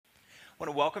I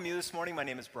want to welcome you this morning. My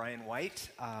name is Brian White.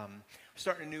 We're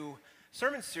starting a new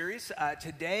sermon series.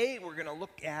 Today, we're going to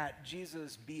look at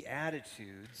Jesus'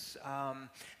 Beatitudes.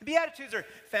 The Beatitudes are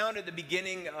found at the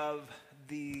beginning of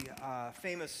the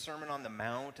famous Sermon on the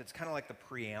Mount. It's kind of like the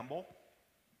preamble.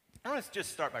 I want to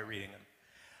just start by reading them.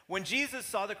 When Jesus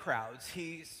saw the crowds,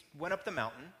 he went up the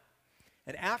mountain,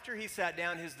 and after he sat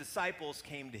down, his disciples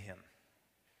came to him.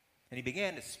 And he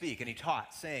began to speak, and he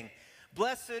taught, saying,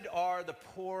 "Blessed are the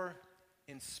poor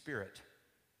in spirit,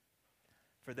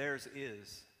 for theirs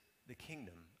is the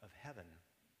kingdom of heaven.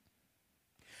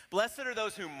 Blessed are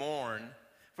those who mourn,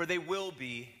 for they will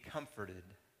be comforted.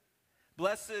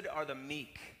 Blessed are the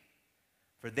meek,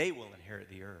 for they will inherit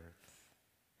the earth.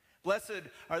 Blessed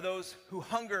are those who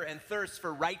hunger and thirst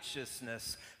for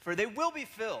righteousness, for they will be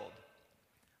filled.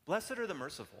 Blessed are the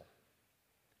merciful,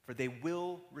 for they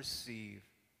will receive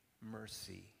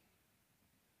mercy.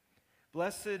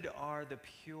 Blessed are the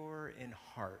pure in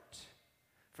heart,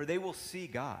 for they will see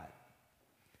God.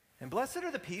 And blessed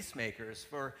are the peacemakers,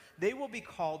 for they will be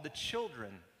called the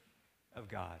children of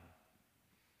God.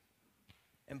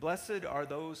 And blessed are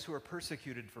those who are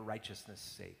persecuted for righteousness'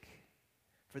 sake,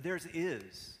 for theirs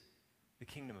is the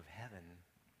kingdom of heaven.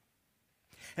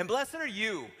 And blessed are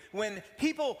you when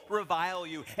people revile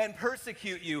you and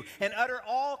persecute you and utter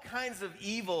all kinds of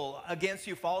evil against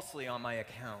you falsely on my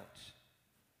account.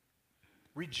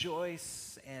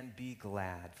 Rejoice and be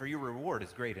glad, for your reward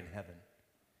is great in heaven.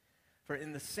 For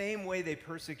in the same way they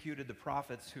persecuted the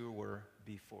prophets who were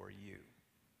before you."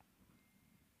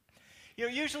 You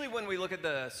know, usually when we look at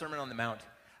the Sermon on the Mount,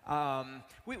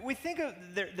 we think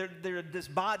of this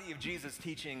body of Jesus'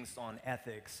 teachings on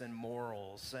ethics and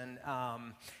morals, and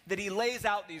that he lays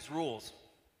out these rules.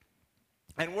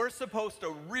 And we're supposed to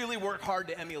really work hard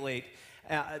to emulate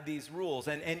these rules,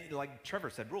 and like Trevor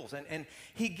said, rules. And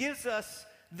he gives us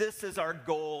this as our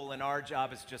goal, and our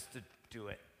job is just to do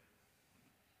it.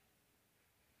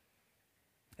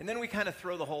 And then we kind of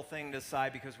throw the whole thing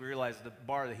aside because we realize the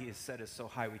bar that he has set is so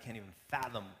high we can't even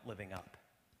fathom living up.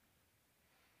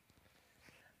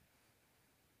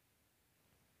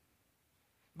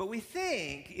 But we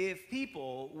think if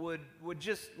people would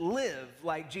just live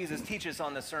like Jesus teaches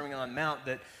on the Sermon on the Mount,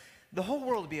 that the whole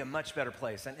world would be a much better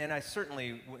place. And I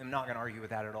certainly am not going to argue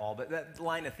with that at all, but that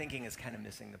line of thinking is kind of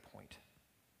missing the point.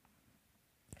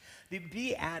 The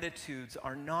Beatitudes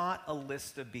are not a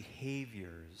list of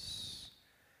behaviors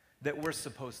that we're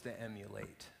supposed to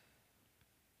emulate.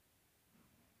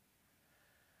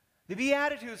 The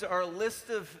Beatitudes are a list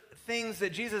of things that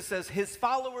Jesus says his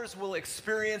followers will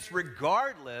experience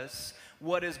regardless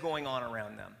what is going on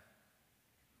around them.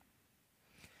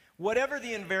 Whatever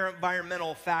the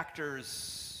environmental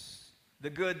factors,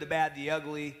 the good, the bad, the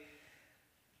ugly,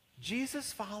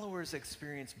 Jesus' followers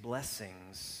experience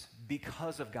blessings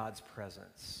because of God's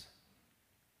presence.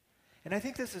 And I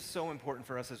think this is so important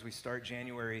for us as we start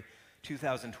January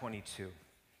 2022.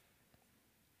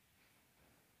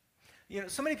 You know,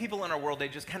 so many people in our world, they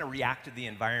just kind of react to the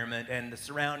environment and the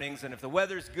surroundings, and if the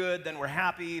weather's good, then we're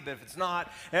happy, but if it's not,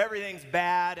 everything's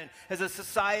bad. And as a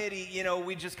society, you know,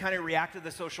 we just kind of react to the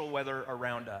social weather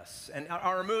around us. And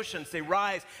our emotions, they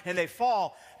rise and they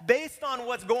fall based on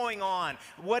what's going on,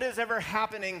 what is ever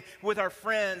happening with our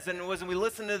friends. And as we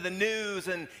listen to the news,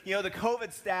 and, you know, the COVID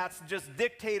stats just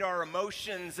dictate our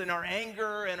emotions and our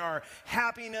anger and our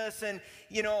happiness. And,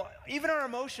 you know, even our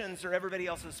emotions are everybody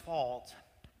else's fault.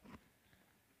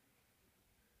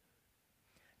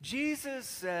 Jesus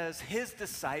says his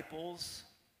disciples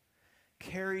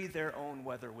carry their own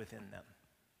weather within them.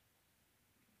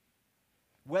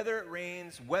 Whether it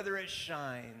rains, whether it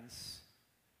shines,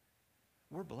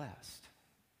 we're blessed.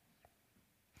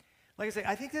 Like I say,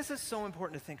 I think this is so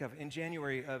important to think of in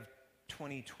January of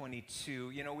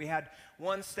 2022. You know, we had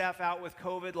one staff out with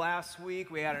COVID last week.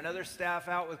 We had another staff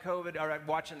out with COVID, or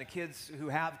watching the kids who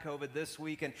have COVID this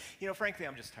week. And, you know, frankly,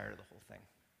 I'm just tired of the whole thing.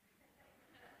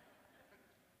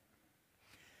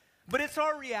 But it's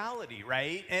our reality,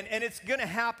 right? And it's going to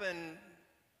happen.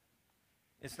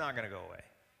 It's not going to go away.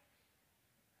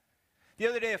 The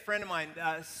other day, a friend of mine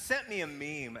sent me a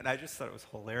meme, and I just thought it was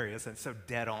hilarious and so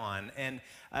dead on. And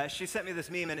she sent me this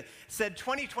meme, and it said,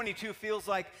 2022 feels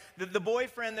like the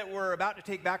boyfriend that we're about to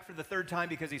take back for the third time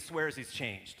because he swears he's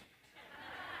changed.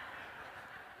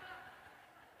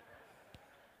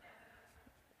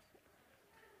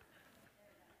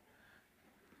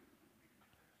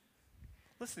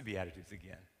 Listen to the Beatitudes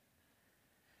again.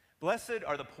 Blessed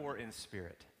are the poor in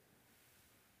spirit,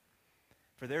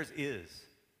 for theirs is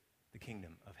the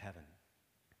kingdom of heaven.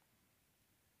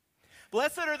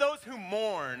 Blessed are those who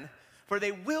mourn, for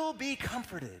they will be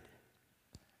comforted.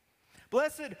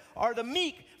 Blessed are the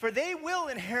meek, for they will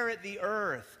inherit the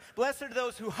earth. Blessed are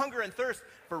those who hunger and thirst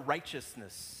for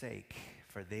righteousness' sake,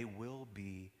 for they will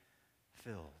be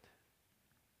filled.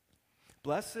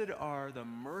 Blessed are the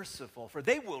merciful, for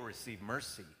they will receive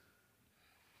mercy.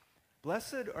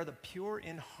 Blessed are the pure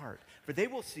in heart, for they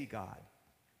will see God.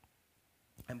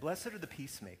 And blessed are the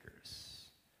peacemakers,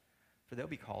 for they'll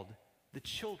be called the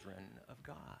children of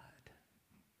God.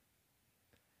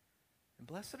 And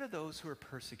blessed are those who are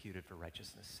persecuted for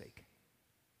righteousness' sake,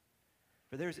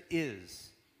 for theirs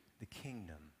is the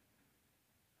kingdom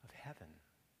of heaven.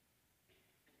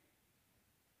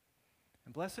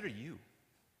 And blessed are you.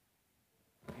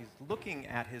 He's looking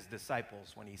at his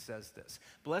disciples when he says this.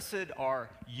 Blessed are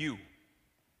you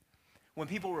when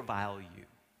people revile you,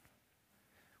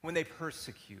 when they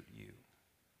persecute you,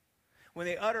 when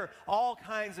they utter all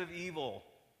kinds of evil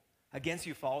against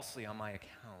you falsely on my account.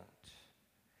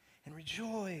 And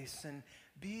rejoice and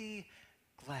be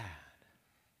glad.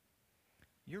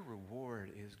 Your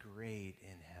reward is great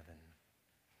in heaven.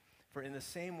 For in the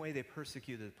same way they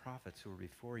persecuted the prophets who were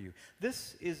before you.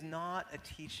 This is not a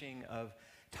teaching of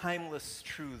timeless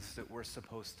truths that we're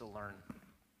supposed to learn.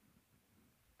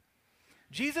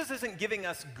 Jesus isn't giving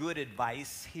us good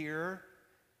advice here.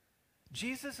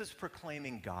 Jesus is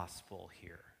proclaiming gospel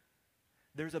here.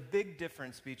 There's a big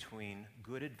difference between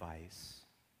good advice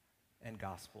and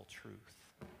gospel truth.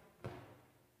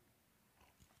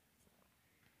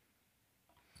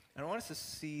 And I want us to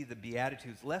see the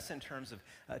Beatitudes less in terms of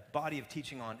a body of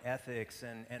teaching on ethics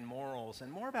and morals,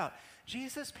 and more about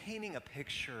Jesus painting a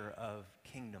picture of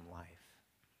kingdom life.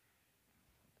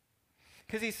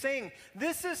 Because he's saying,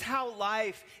 this is how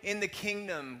life in the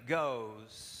kingdom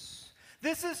goes.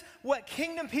 This is what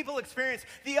kingdom people experience,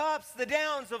 the ups, the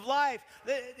downs of life,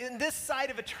 in this side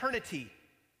of eternity.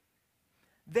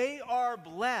 They are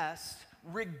blessed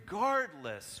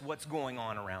regardless what's going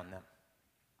on around them.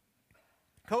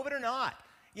 COVID or not.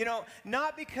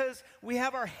 Not because we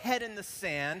have our head in the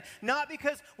sand, not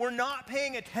because we're not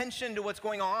paying attention to what's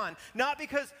going on, not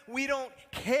because we don't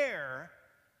care,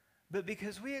 but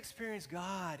because we experience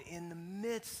God in the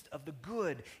midst of the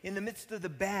good, in the midst of the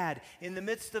bad, in the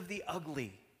midst of the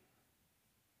ugly.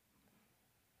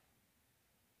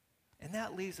 And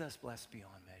that leaves us blessed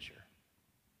beyond measure.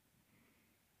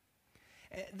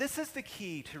 This is the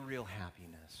key to real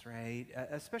happiness, right?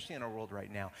 Especially in our world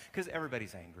right now, because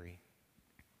everybody's angry.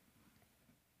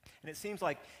 And it seems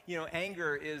like,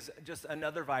 anger is just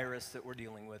another virus that we're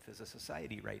dealing with as a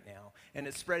society right now, and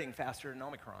it's spreading faster than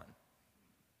Omicron.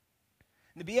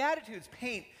 And the Beatitudes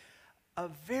paint a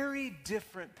very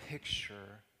different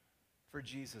picture for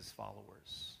Jesus'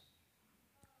 followers.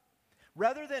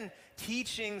 Rather than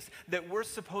teachings that we're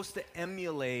supposed to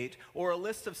emulate or a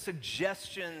list of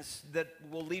suggestions that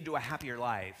will lead to a happier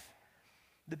life,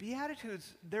 the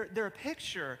Beatitudes, they're a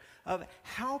picture of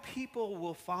how people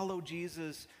will follow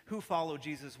Jesus, who follow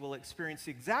Jesus will experience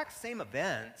the exact same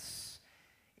events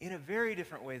in a very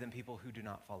different way than people who do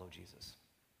not follow Jesus.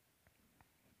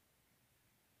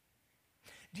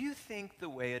 Do you think the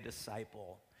way a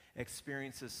disciple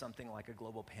experiences something like a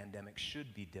global pandemic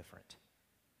should be different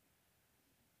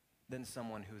than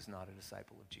someone who's not a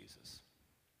disciple of Jesus?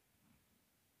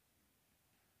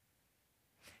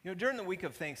 During the week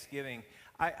of Thanksgiving,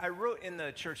 I wrote in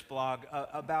the church blog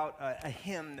about a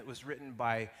hymn that was written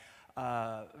by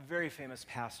a very famous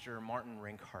pastor, Martin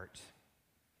Rinkhart.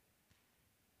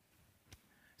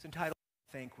 It's entitled,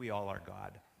 Thank We All Our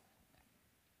God.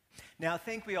 Now,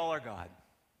 thank we all our God,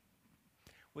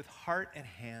 with heart and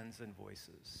hands and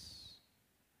voices,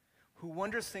 who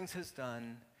wondrous things has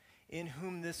done, in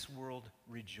whom this world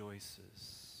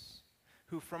rejoices,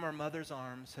 who from our mother's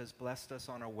arms has blessed us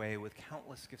on our way with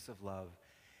countless gifts of love,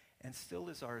 and still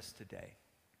is ours today.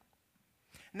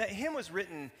 And that hymn was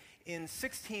written in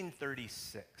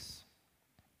 1636.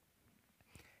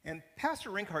 And Pastor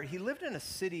Rinkhart, he lived in a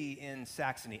city in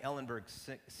Saxony, Ellenberg,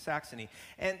 Saxony,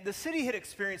 and the city had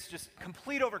experienced just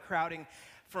complete overcrowding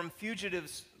from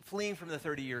fugitives fleeing from the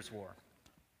 30 Years' War.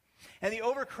 And the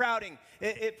overcrowding,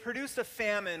 it produced a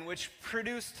famine, which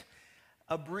produced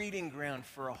a breeding ground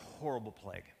for a horrible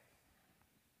plague.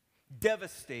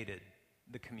 Devastated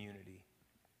the community.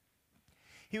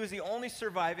 He was the only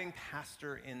surviving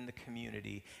pastor in the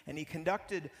community, and he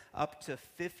conducted up to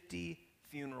 50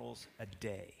 funerals a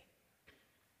day.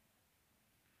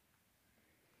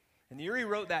 And the year he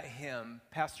wrote that hymn,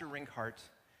 Pastor Rinkhart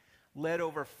led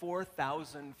over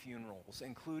 4,000 funerals,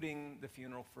 including the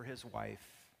funeral for his wife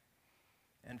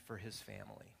and for his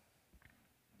family.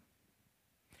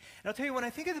 And I'll tell you, when I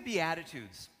think of the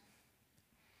Beatitudes,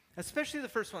 especially the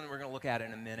first one that we're going to look at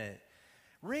in a minute,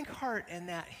 Rinkhart and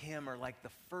that hymn are like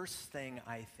the first thing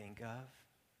I think of.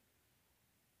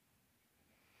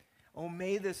 Oh,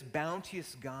 may this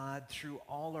bounteous God through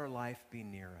all our life be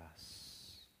near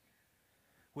us,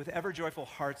 with ever joyful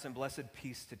hearts and blessed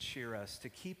peace to cheer us, to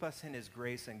keep us in his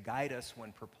grace and guide us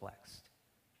when perplexed.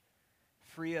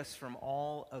 Free us from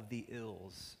all of the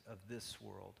ills of this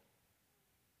world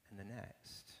and the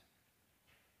next.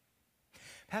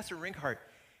 Pastor Rinkhart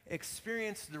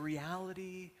experienced the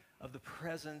reality of the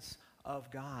presence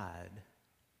of God,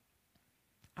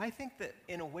 I think that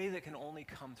in a way that can only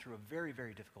come through a very,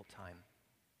 very difficult time.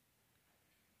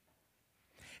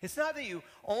 It's not that you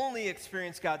only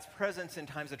experience God's presence in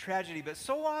times of tragedy, but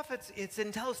so often it's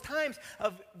in those times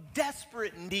of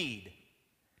desperate need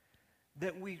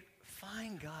that we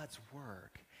find God's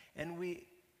work and we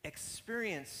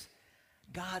experience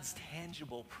God's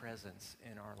tangible presence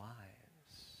in our lives.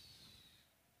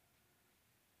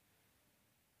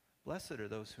 Blessed are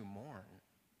those who mourn,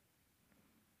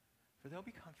 for they'll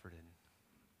be comforted.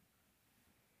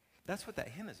 That's what that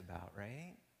hymn is about,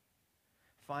 right?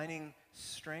 Finding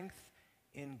strength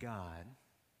in God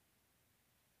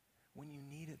when you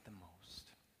need it the most.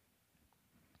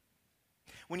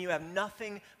 When you have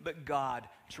nothing but God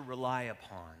to rely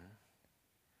upon,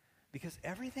 because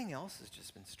everything else has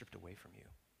just been stripped away from you.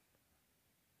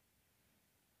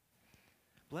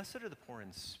 Blessed are the poor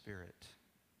in spirit,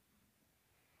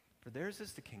 for theirs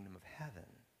is the kingdom of heaven.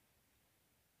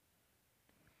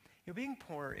 You know, being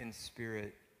poor in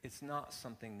spirit, it's not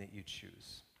something that you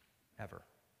choose, ever.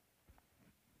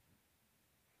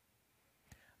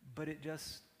 But it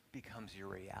just becomes your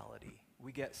reality.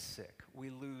 We get sick.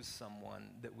 We lose someone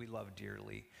that we love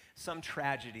dearly. Some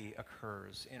tragedy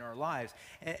occurs in our lives.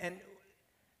 And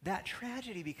that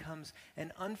tragedy becomes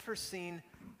an unforeseen,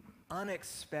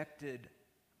 unexpected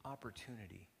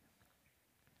opportunity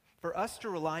for us to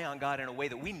rely on God in a way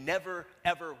that we never,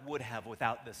 ever would have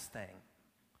without this thing.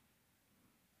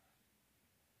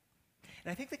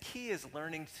 And I think the key is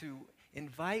learning to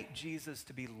invite Jesus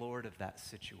to be Lord of that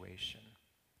situation.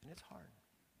 And it's hard.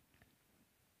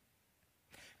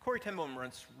 Corrie ten Boom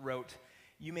once wrote,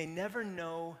 "You may never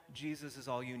know Jesus is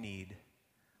all you need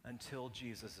until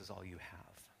Jesus is all you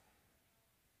have."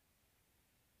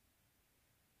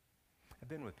 I've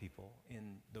been with people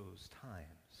in those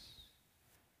times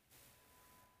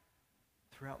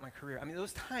throughout my career. I mean,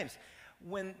 those times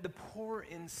when the poor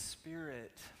in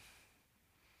spirit,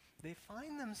 they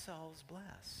find themselves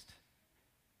blessed.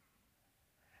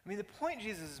 I mean, the point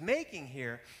Jesus is making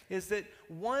here is that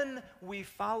when we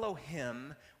follow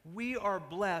him, we are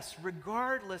blessed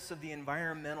regardless of the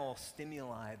environmental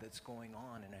stimuli that's going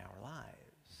on in our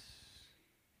lives.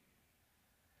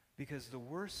 Because the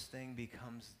worst thing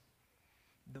becomes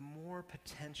the more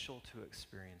potential to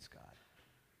experience God.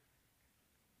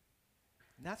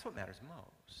 And that's what matters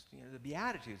most. You know, the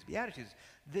Beatitudes,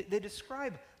 they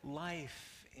describe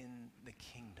life in the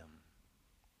kingdom.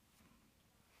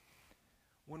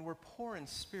 When we're poor in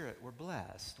spirit, we're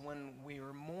blessed. When we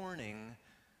are mourning,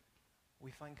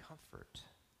 we find comfort.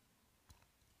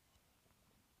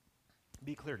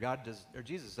 Be clear,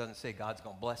 Jesus doesn't say God's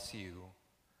going to bless you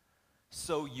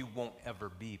so you won't ever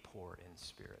be poor in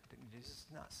spirit. Jesus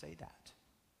does not say that.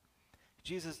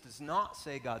 Jesus does not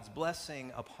say God's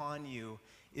blessing upon you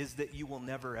is that you will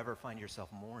never ever find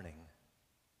yourself mourning.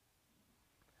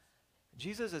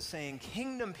 Jesus is saying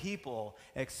kingdom people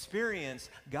experience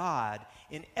God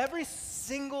in every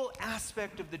single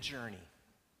aspect of the journey.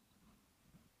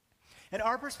 And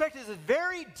our perspective is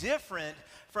very different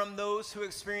from those who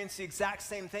experience the exact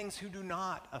same things who do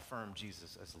not affirm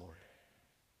Jesus as Lord.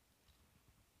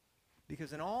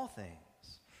 Because in all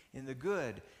things, in the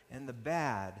good and the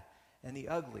bad and the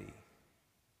ugly,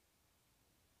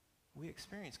 we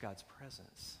experience God's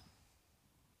presence.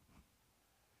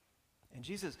 And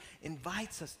Jesus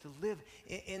invites us to live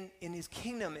in his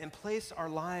kingdom and place our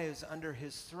lives under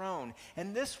his throne.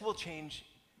 And this will change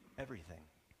everything.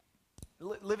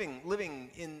 Living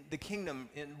in the kingdom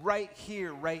right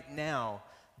here, right now,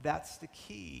 that's the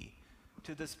key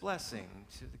to this blessing,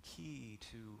 to the key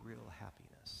to real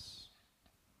happiness.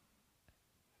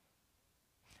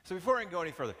 So before I go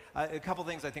any further, a couple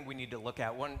things I think we need to look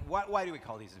at. One, why do we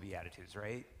call these the Beatitudes,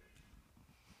 right?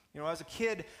 You know, as a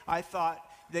kid, I thought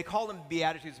they called them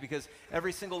Beatitudes because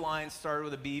every single line started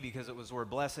with a B because it was the word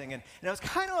blessing. And I was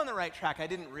kind of on the right track. I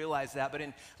didn't realize that. But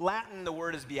in Latin, the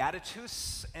word is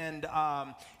beatus. And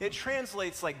it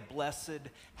translates like blessed,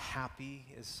 happy,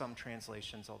 is some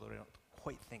translations, although I don't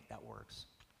quite think that works.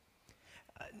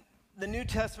 The New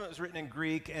Testament was written in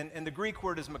Greek, and the Greek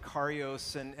word is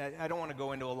makarios. And I don't want to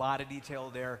go into a lot of detail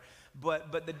there.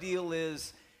 But the deal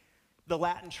is, the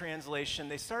Latin translation,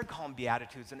 they started calling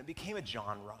Beatitudes, and it became a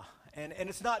genre. And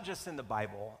it's not just in the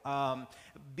Bible.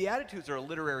 Beatitudes are a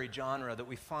literary genre that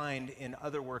we find in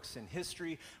other works in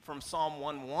history. From Psalm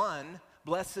 1:1,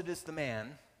 blessed is the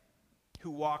man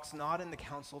who walks not in the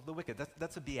counsel of the wicked.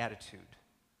 That's a beatitude.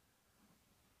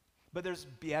 But there's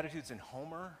beatitudes in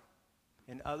Homer,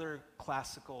 in other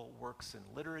classical works in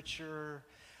literature.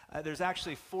 There's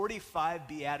actually 45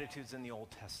 beatitudes in the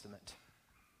Old Testament.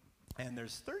 And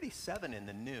there's 37 in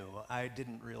the New. I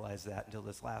didn't realize that until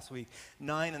this last week.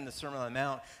 9 in the Sermon on the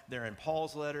Mount. They're in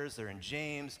Paul's letters. They're in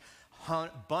James.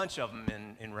 Bunch of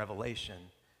them in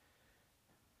Revelation.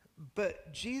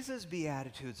 But Jesus'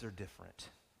 Beatitudes are different.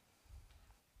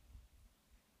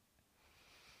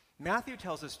 Matthew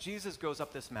tells us Jesus goes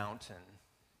up this mountain.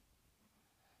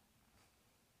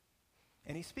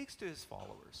 And he speaks to his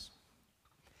followers.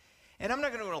 And I'm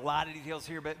not going to go into a lot of details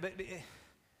here, but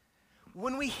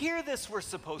when we hear this, we're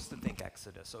supposed to think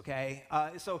Exodus, okay?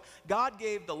 So God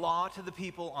gave the law to the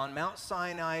people on Mount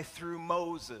Sinai through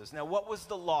Moses. Now, what was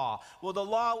the law? Well, the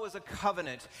law was a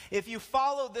covenant. If you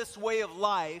follow this way of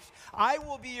life, I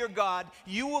will be your God.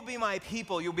 You will be my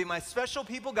people. You'll be my special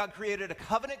people. God created a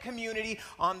covenant community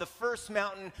on the first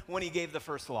mountain when he gave the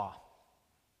first law.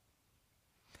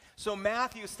 So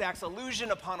Matthew stacks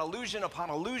allusion upon allusion upon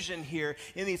allusion here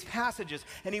in these passages.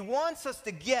 And he wants us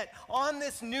to get on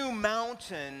this new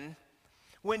mountain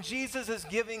when Jesus is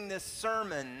giving this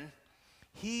sermon.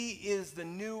 He is the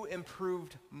new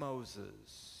improved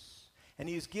Moses. And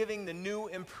he's giving the new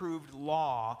improved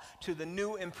law to the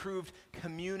new improved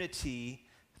community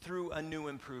through a new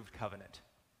improved covenant.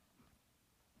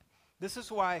 This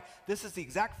is why this is the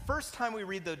exact first time we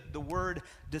read the word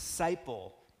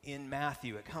disciple in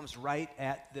Matthew. It comes right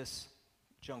at this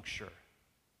juncture.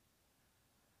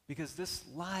 Because this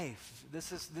life,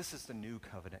 this is the new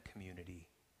covenant community.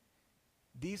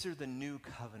 These are the new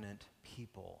covenant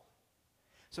people.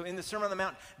 So in the Sermon on the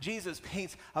Mount, Jesus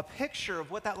paints a picture of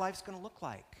what that life's going to look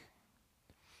like.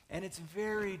 And it's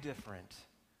very different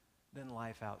than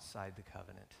life outside the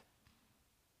covenant.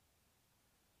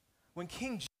 When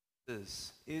King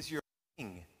Jesus is your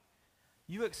king,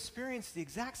 you experience the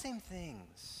exact same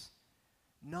things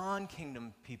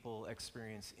non-kingdom people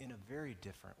experience in a very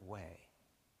different way.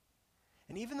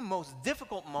 And even the most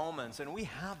difficult moments, and we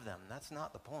have them, that's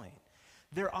not the point,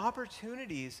 they're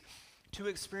opportunities to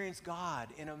experience God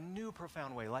in a new,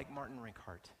 profound way, like Martin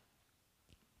Rinkart.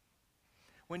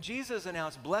 When Jesus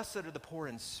announced, "Blessed are the poor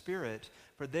in spirit,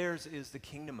 for theirs is the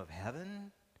kingdom of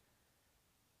heaven,"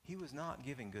 he was not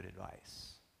giving good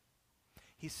advice.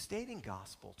 He's stating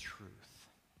gospel truth.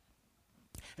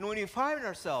 And when we find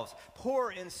ourselves poor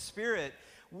in spirit,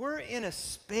 we're in a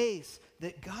space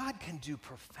that God can do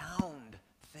profound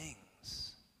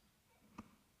things.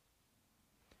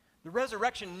 The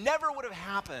resurrection never would have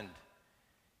happened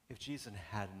if Jesus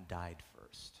hadn't died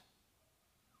first.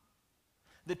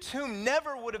 The tomb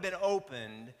never would have been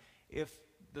opened if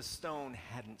the stone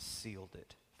hadn't sealed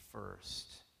it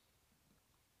first.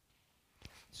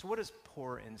 So what does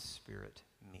poor in spirit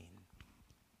mean?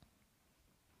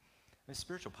 It's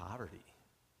spiritual poverty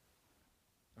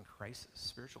and crisis,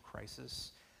 spiritual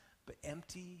crisis, but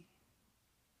empty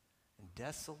and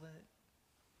desolate.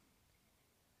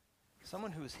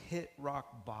 Someone who's hit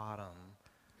rock bottom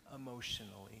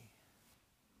emotionally,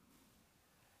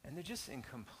 and they're just in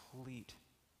complete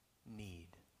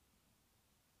need.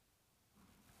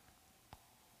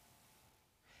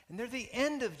 And they're the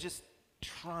end of just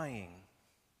trying,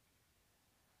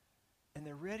 and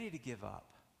they're ready to give up.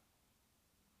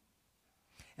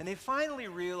 And they finally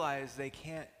realize they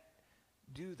can't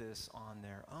do this on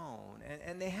their own.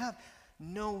 And they have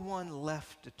no one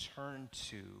left to turn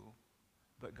to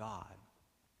but God.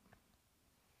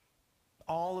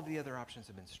 All of the other options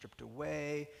have been stripped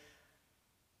away.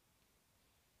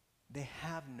 They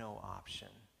have no option.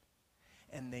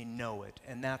 And they know it.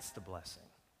 And that's the blessing.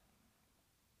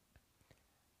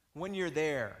 When you're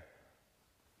there,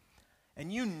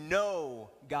 and you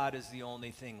know God is the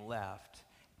only thing left,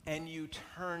 and you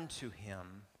turn to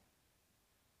him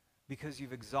because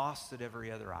you've exhausted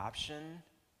every other option,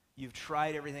 you've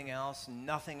tried everything else,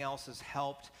 nothing else has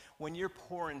helped. When you're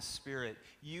poor in spirit,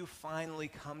 you finally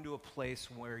come to a place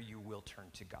where you will turn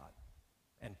to God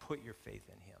and put your faith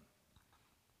in him.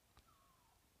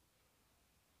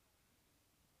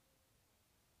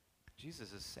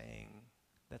 Jesus is saying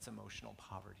that's emotional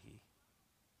poverty.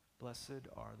 Blessed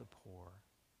are the poor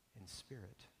in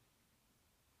spirit,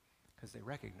 because they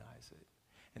recognize it,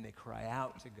 and they cry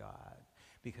out to God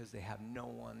because they have no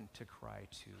one to cry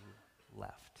to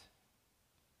left.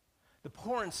 The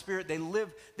poor in spirit, they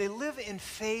live in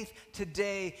faith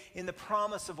today in the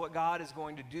promise of what God is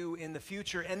going to do in the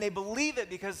future. And they believe it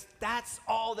because that's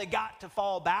all they got to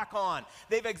fall back on.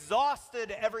 They've exhausted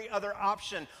every other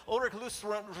option. Ulrich Luz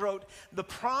wrote, the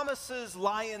promises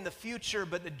lie in the future,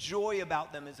 but the joy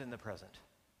about them is in the present.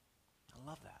 I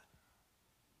love that.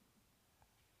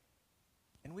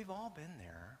 And we've all been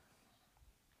there.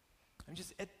 I'm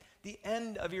just at the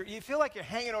end of you feel like you're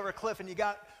hanging over a cliff and you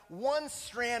got one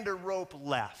strand of rope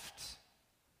left.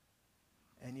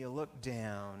 And you look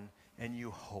down and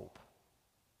you hope.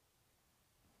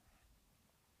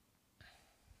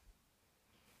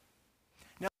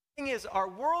 Now, the thing is, our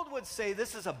world would say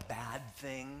this is a bad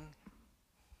thing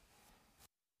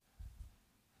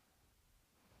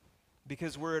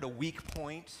because we're at a weak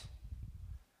point.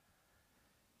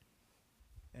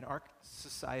 And our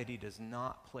society does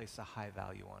not place a high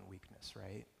value on weakness,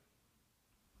 right?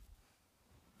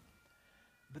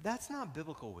 But that's not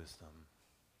biblical wisdom.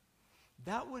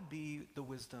 That would be the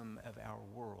wisdom of our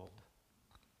world.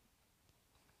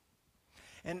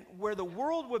 And where the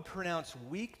world would pronounce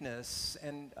weakness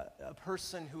and a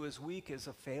person who is weak is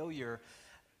a failure,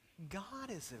 God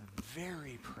is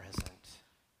very present.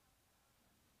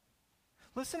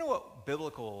 Listen to what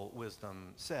biblical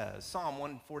wisdom says. Psalm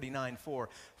 149:4.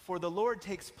 For the Lord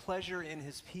takes pleasure in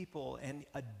his people and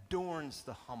adorns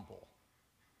the humble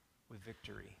with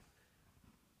victory.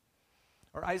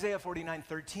 Or Isaiah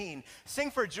 49:13.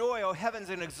 Sing for joy, O heavens,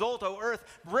 and exult, O earth.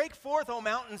 Break forth, O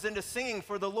mountains, into singing,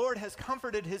 for the Lord has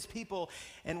comforted his people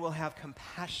and will have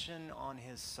compassion on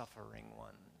his suffering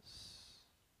ones.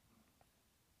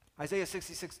 Isaiah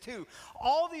 66:2,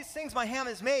 all these things my hand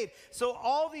has made, so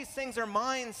all these things are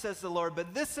mine, says the Lord,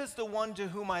 but this is the one to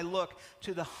whom I look,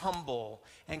 to the humble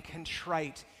and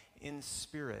contrite in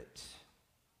spirit,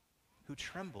 who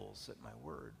trembles at my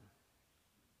word.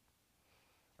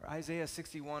 Or Isaiah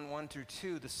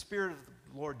 61:1-2, the Spirit of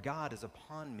the Lord God is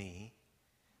upon me,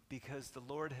 because the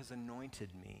Lord has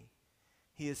anointed me.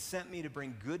 He has sent me to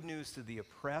bring good news to the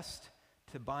oppressed,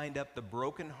 to bind up the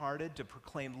brokenhearted, to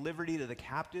proclaim liberty to the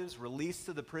captives, release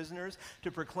to the prisoners, to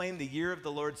proclaim the year of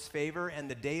the Lord's favor and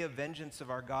the day of vengeance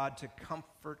of our God, to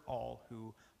comfort all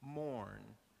who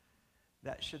mourn.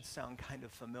 That should sound kind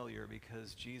of familiar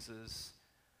because Jesus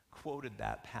quoted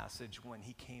that passage when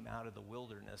he came out of the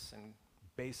wilderness and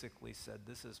basically said,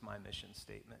 this is my mission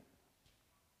statement.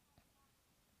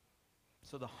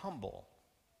 So the humble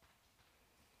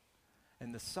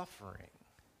and the suffering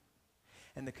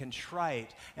and the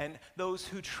contrite, and those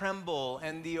who tremble,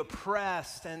 and the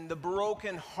oppressed, and the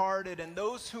brokenhearted, and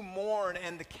those who mourn,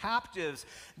 and the captives.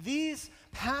 These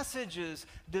passages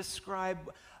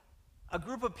describe a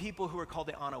group of people who were called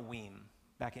the Anawim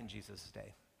back in Jesus'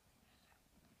 day.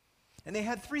 And they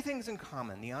had three things in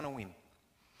common, the Anawim.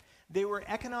 They were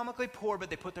economically poor, but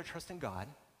they put their trust in God.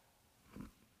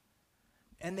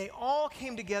 And they all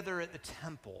came together at the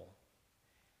temple.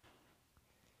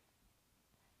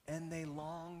 And they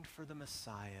longed for the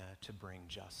Messiah to bring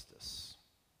justice.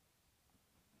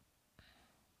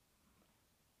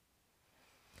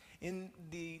 In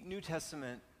the New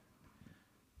Testament,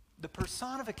 the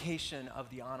personification of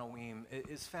the Anawim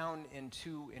is found in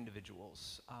two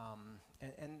individuals.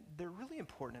 And they're really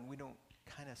important, and we don't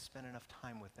kind of spend enough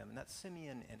time with them. And that's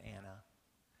Simeon and Anna.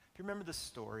 If you remember the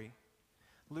story,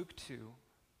 Luke 2.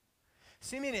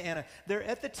 Simeon and Anna, they're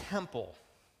at the temple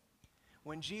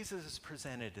when Jesus is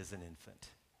presented as an infant.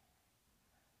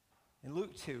 In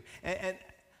Luke 2. And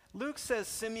Luke says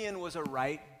Simeon was a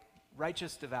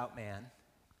righteous, devout man.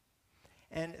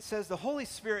 And it says the Holy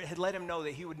Spirit had let him know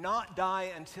that he would not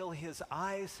die until his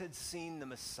eyes had seen the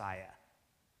Messiah.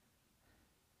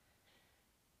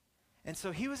 And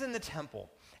so he was in the temple.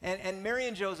 And Mary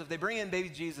and Joseph, they bring in baby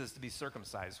Jesus to be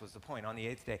circumcised, was the point, on the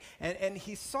 8th day. And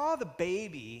he saw the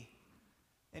baby,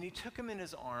 and he took him in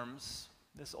his arms,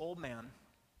 this old man,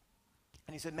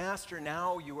 and he said, Master,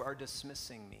 now you are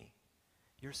dismissing me,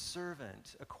 your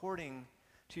servant, according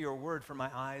to your word, for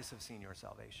my eyes have seen your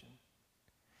salvation.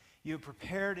 You have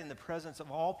prepared in the presence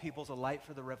of all peoples a light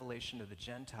for the revelation of the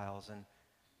Gentiles and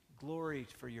glory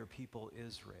for your people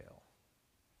Israel.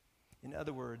 In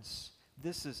other words,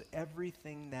 this is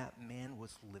everything that man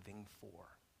was living for.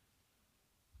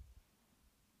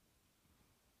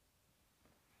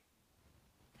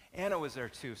 Anna was there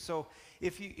too. So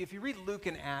if you read Luke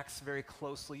and Acts very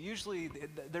closely, usually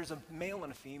there's a male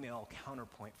and a female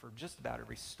counterpoint for just about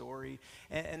every story.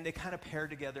 And they kind of pair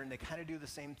together and they kind of do the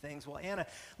same things. Well, Anna,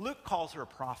 Luke calls her a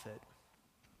prophet.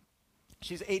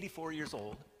 She's 84 years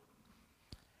old.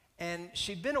 And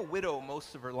she'd been a widow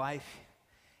most of her life.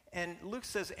 And Luke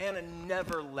says Anna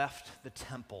never left the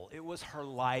temple. It was her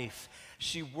life.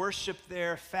 She worshiped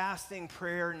there, fasting,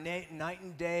 prayer, night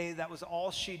and day. That was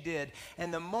all she did.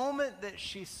 And the moment that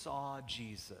she saw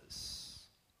Jesus,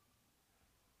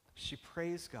 she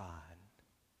praised God.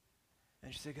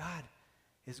 And she said, God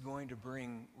is going to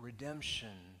bring redemption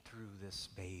through this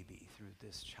baby, through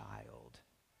this child.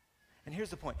 And here's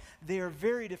the point. They are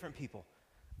very different people,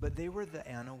 but they were the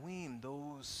Anawim,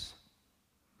 those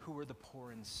who were the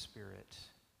poor in spirit.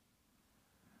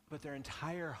 But their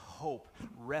entire hope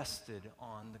rested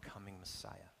on the coming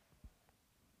Messiah.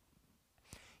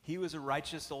 He was a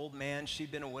righteous old man.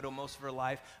 She'd been a widow most of her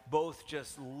life. Both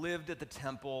just lived at the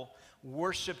temple,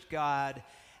 worshiped God,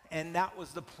 and that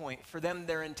was the point. For them,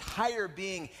 their entire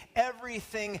being,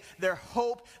 everything, their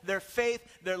hope, their faith,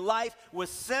 their life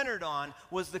was centered on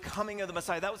was the coming of the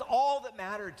Messiah. That was all that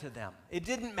mattered to them. It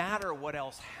didn't matter what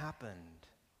else happened.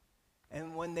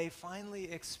 And when they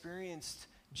finally experienced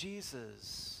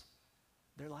Jesus,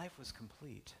 their life was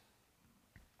complete.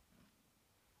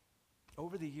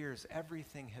 Over the years,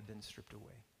 everything had been stripped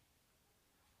away.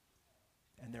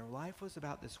 And their life was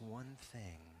about this one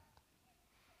thing.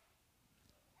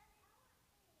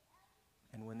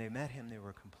 And when they met him, they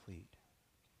were complete.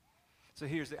 So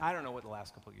I don't know what the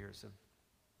last couple of years have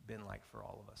been like for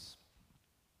all of us,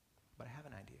 but I have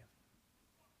an idea.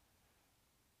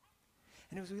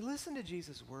 And as we listen to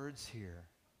Jesus' words here,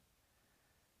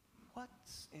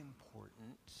 what's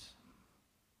important?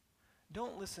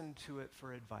 Don't listen to it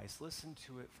for advice. Listen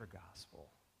to it for gospel.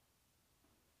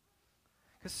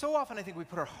 Because so often I think we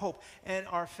put our hope and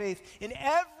our faith in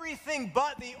everything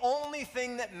but the only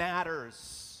thing that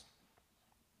matters.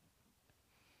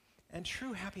 And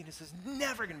true happiness is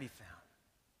never going to be found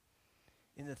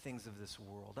in the things of this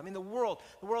world. I mean, the world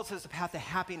says the path to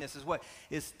happiness is what?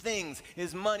 Is things,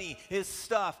 is money, is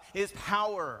stuff, is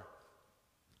power.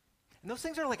 And those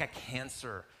things are like a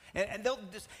cancer. And they'll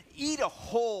just eat a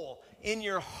hole in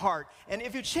your heart. And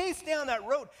if you chase down that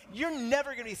road, you're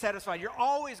never going to be satisfied. You're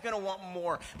always going to want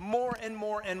more and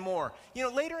more and more. You know,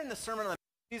 later in the Sermon on the Mount,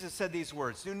 Jesus said these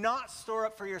words, "Do not store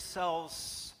up for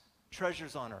yourselves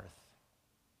treasures on earth,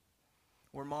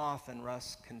 where moth and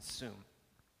rust consume,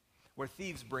 where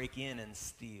thieves break in and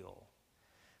steal.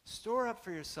 Store up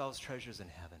for yourselves treasures in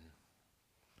heaven,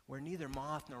 where neither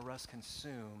moth nor rust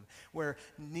consume, where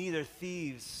neither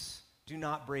thieves do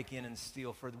not break in and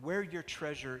steal. For where your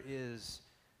treasure is,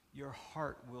 your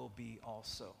heart will be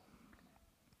also."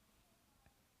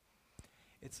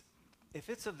 If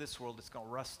it's of this world, it's going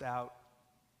to rust out,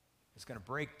 it's going to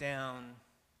break down,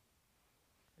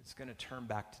 it's going to turn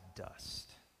back to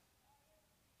dust.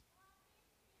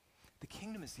 The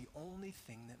kingdom is the only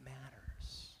thing that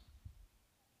matters.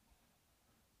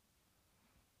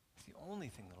 It's the only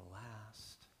thing that'll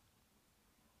last.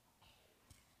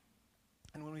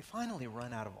 And when we finally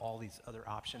run out of all these other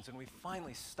options and we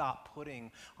finally stop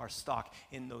putting our stock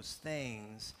in those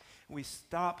things, we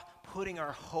stop putting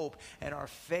our hope and our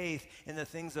faith in the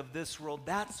things of this world,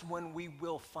 that's when we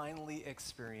will finally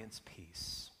experience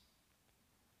peace.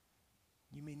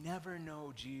 You may never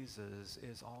know Jesus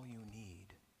is all you need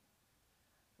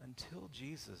until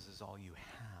Jesus is all you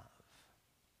have.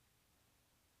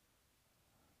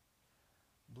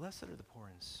 Blessed are the poor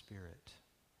in spirit,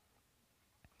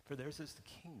 for theirs is the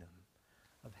kingdom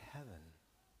of heaven.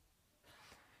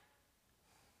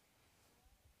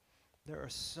 There are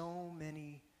so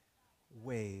many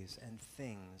ways and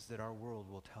things that our world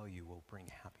will tell you will bring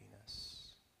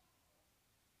happiness.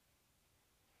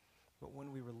 But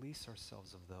when we release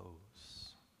ourselves of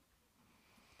those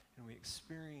and we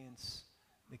experience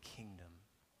the kingdom,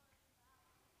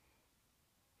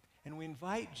 and we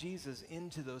invite Jesus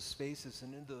into those spaces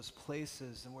and into those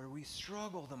places and where we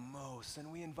struggle the most,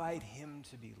 and we invite him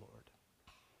to be Lord,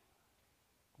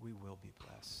 we will be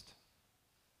blessed.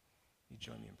 You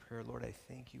join me in prayer. Lord, I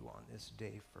thank you on this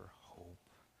day for hope,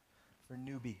 for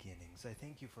new beginnings. I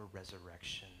thank you for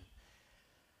resurrection.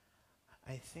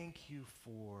 I thank you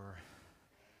for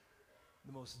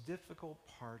the most difficult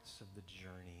parts of the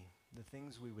journey, the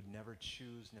things we would never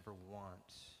choose, never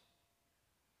want,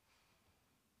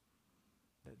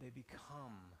 that they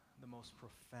become the most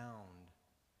profound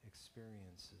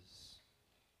experiences.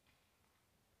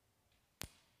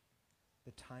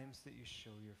 The times that you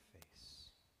show your face.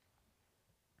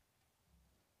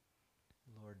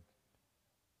 Lord,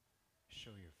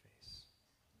 show your face.